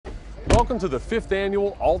Welcome to the 5th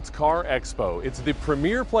annual ALTCAR Expo. It's the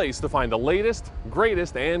premier place to find the latest,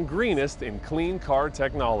 greatest, and greenest in clean car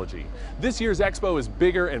technology. This year's expo is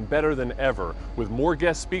bigger and better than ever, with more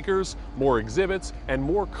guest speakers, more exhibits, and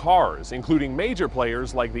more cars, including major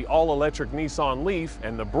players like the all-electric Nissan Leaf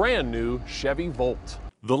and the brand new Chevy Volt.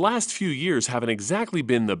 The last few years haven't exactly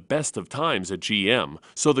been the best of times at GM,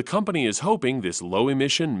 so the company is hoping this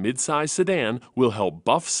low-emission mid-size sedan will help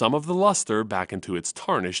buff some of the luster back into its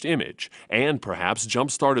tarnished image, and perhaps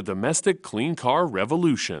jumpstart a domestic clean car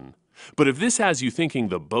revolution. But if this has you thinking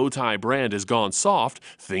the Bowtie brand has gone soft,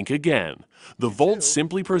 think again. The Volt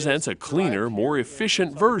simply presents a cleaner, more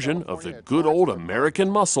efficient version of the good old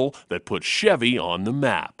American muscle that put Chevy on the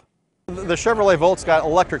map. The Chevrolet Volt's got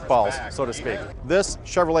electric balls, so to speak. This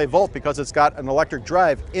Chevrolet Volt, because it's got an electric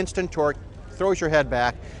drive, instant torque, throws your head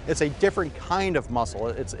back. It's a different kind of muscle.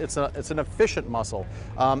 It's an efficient muscle.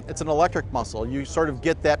 It's an electric muscle. You sort of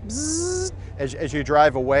get that bzzz as you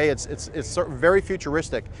drive away. It's sort of very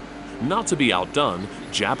futuristic. Not to be outdone,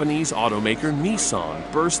 Japanese automaker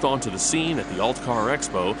Nissan burst onto the scene at the ALTCAR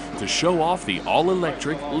Expo to show off the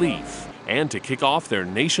all-electric Leaf and to kick off their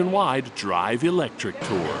nationwide Drive Electric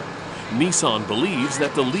Tour. Nissan believes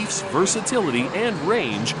that the Leaf's versatility and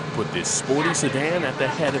range put this sporty sedan at the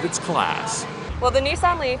head of its class. Well, the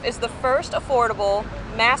Nissan Leaf is the first affordable,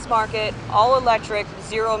 mass-market, all-electric,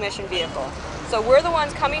 zero-emission vehicle. So we're the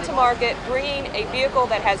ones coming to market bringing a vehicle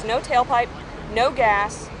that has no tailpipe, no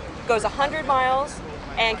gas, goes 100 miles,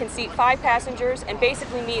 and can seat 5 passengers and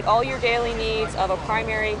basically meet all your daily needs of a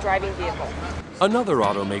primary driving vehicle. Another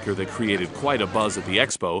automaker that created quite a buzz at the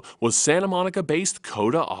expo was Santa Monica-based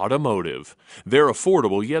Coda Automotive. Their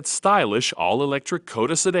affordable yet stylish all-electric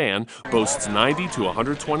Coda sedan boasts 90 to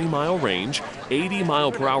 120 mile range, 80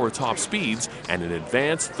 mile/hour top speeds, and an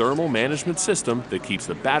advanced thermal management system that keeps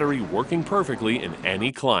the battery working perfectly in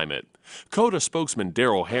any climate. Coda spokesman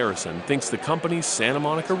Daryl Harrison thinks the company's Santa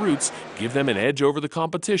Monica roots give them an edge over the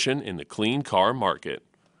competition in the clean car market.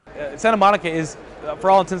 Santa Monica is,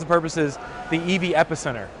 for all intents and purposes, the EV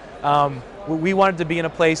epicenter. We wanted to be in a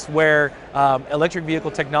place where electric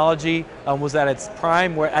vehicle technology was at its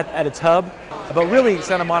prime, at its hub. But really,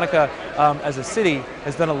 Santa Monica as a city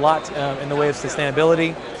has done a lot in the way of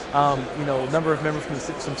sustainability. A number of members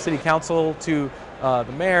from city council to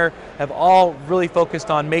the mayor have all really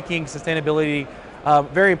focused on making sustainability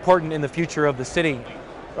very important in the future of the city.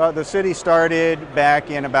 The city started back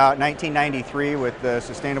in about 1993 with the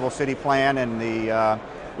Sustainable City Plan, and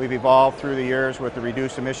we've evolved through the years with the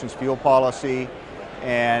reduced emissions fuel policy,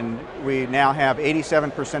 and we now have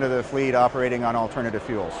 87% of the fleet operating on alternative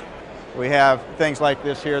fuels. We have things like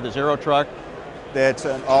this here, the Zero truck, that's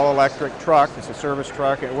an all-electric truck. It's a service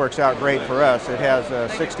truck. It works out great for us. It has a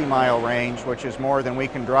 60-mile range, which is more than we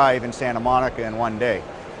can drive in Santa Monica in one day.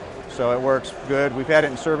 So it works good. We've had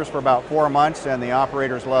it in service for about 4 months, and the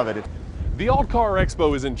operators love it. The ALTCAR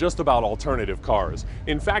Expo isn't just about alternative cars.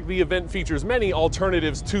 In fact, the event features many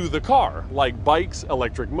alternatives to the car, like bikes,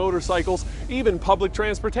 electric motorcycles, even public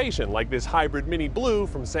transportation, like this hybrid Mini Blue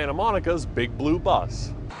from Santa Monica's Big Blue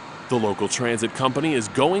Bus. The local transit company is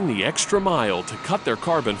going the extra mile to cut their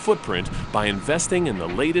carbon footprint by investing in the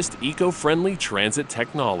latest eco-friendly transit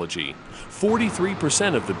technology.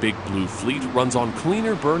 43% of the Big Blue fleet runs on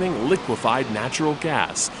cleaner burning liquefied natural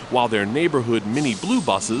gas, while their neighborhood Mini Blue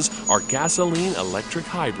buses are gasoline electric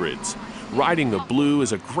hybrids. Riding the Blue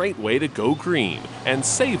is a great way to go green and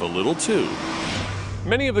save a little too.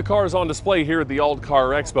 Many of the cars on display here at the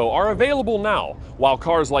ALTCAR Expo are available now, while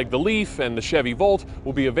cars like the Leaf and the Chevy Volt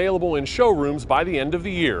will be available in showrooms by the end of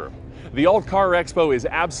the year. The ALTCAR Expo is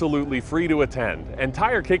absolutely free to attend, and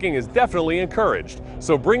tire kicking is definitely encouraged,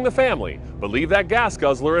 so bring the family, but leave that gas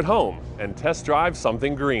guzzler at home and test drive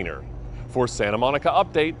something greener. For Santa Monica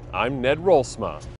Update, I'm Ned Rolsma.